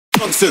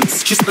Nonsense,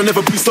 she said I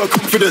never boost her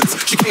confidence.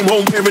 She came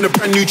home wearing a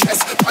brand new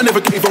dress, but I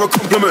never gave her a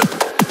compliment.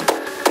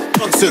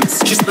 Nonsense,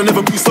 she said I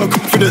never boost her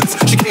confidence.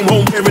 She came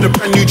home wearing a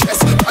brand new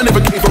dress, but I never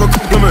gave her a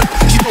compliment.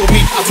 She told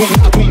me I told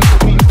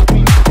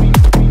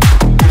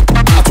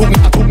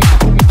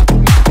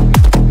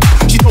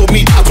She told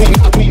me I told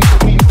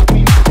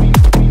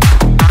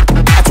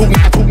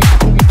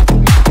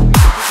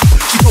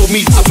She told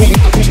me I told She told me I told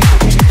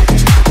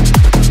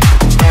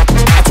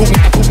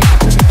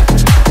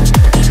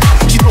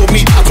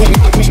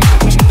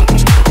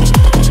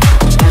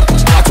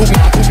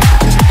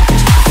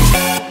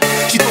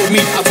She told me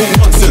I told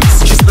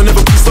nonsense. She said I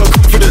never boost her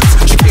confidence.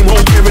 She came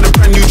home wearing a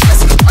brand new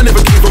dress, I never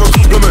gave her a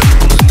compliment.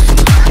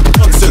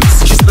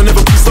 Nonsense, she said I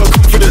never boost her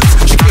confidence.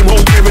 She came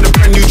home wearing a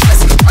brand new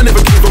dress, I never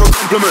gave her a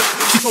compliment.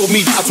 She told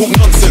me I talk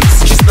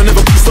nonsense. She said I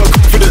never boost her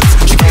confidence.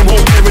 She came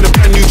home wearing a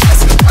brand new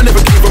dress, I never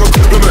gave her a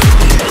compliment.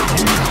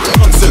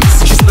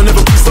 Nonsense, she said I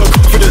never boost her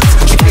confidence.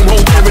 She came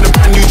home wearing a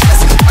brand new dress,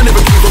 I never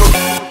gave her a.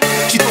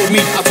 She told me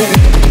I talk.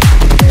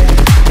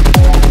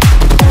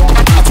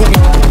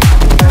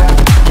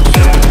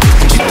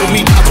 She told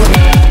me I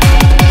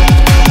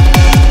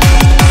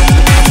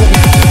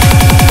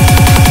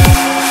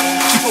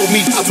talk. She told me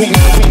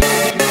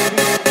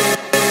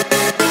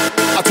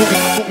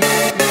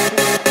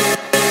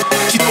I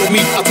talk. She told me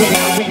I told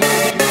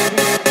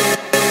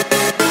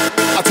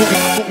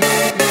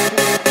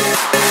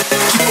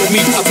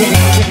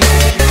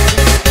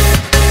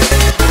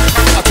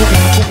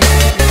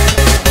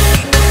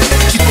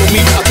She told me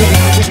I told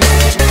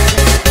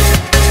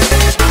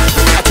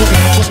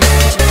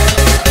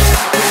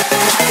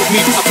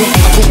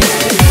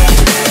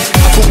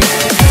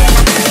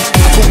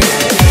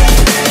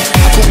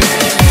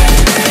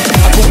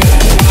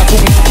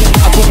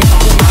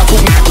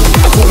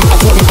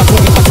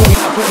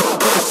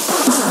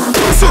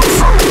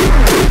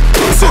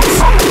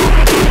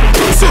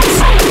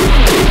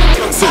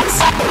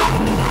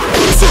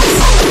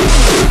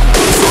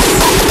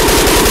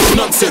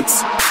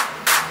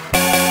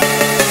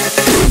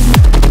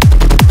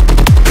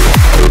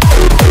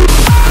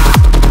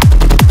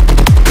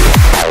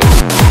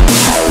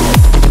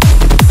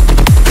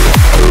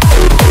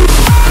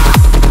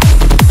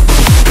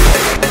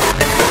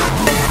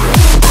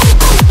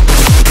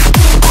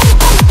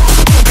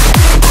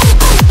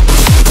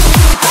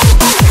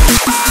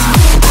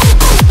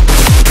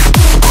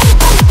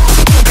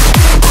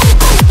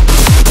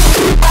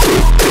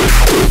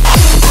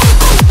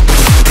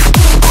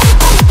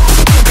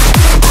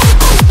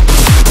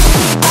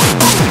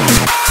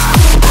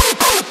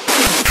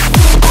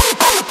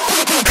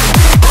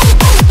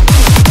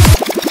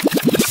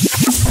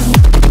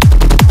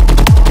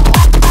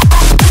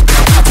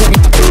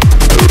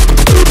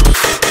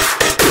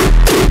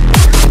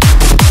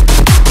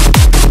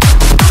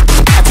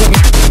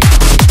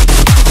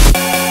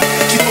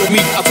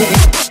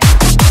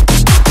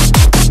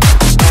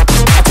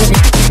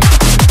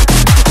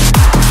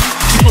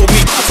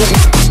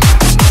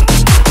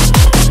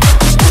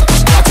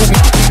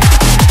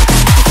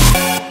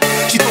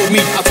She told me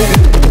I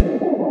told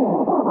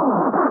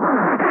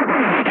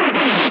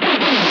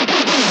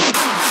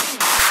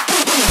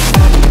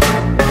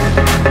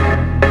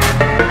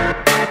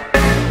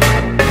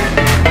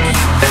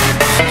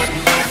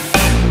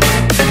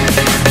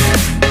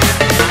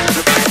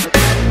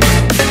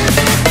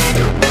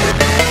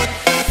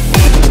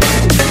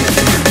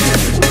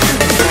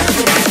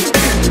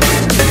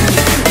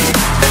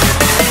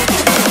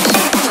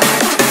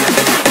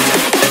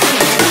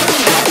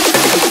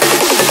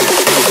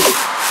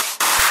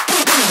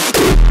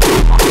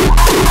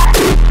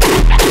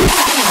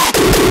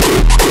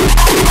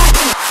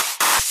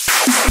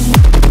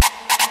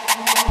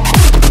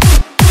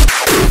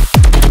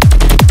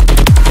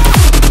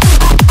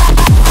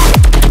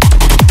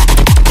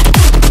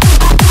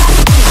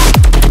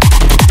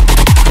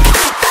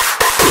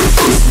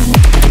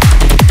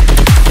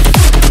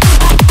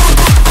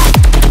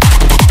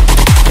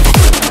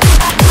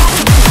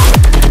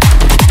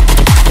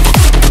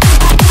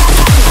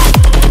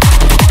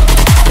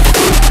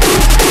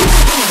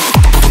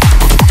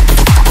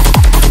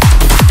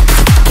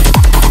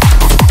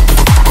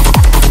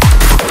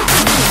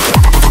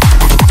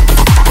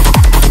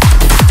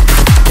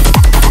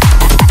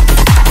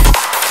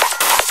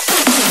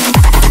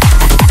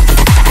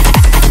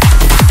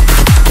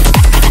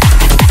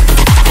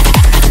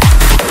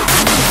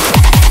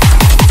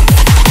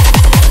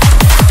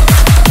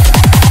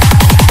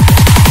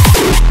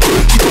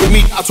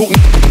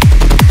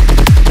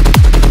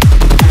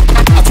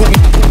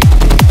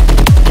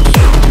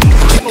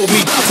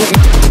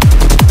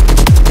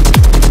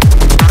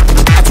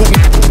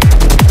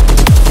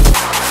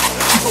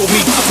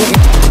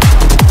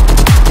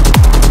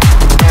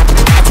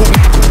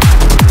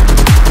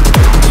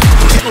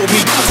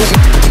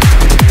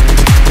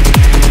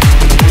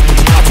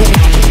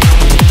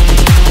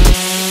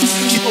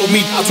She told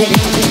me I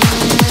told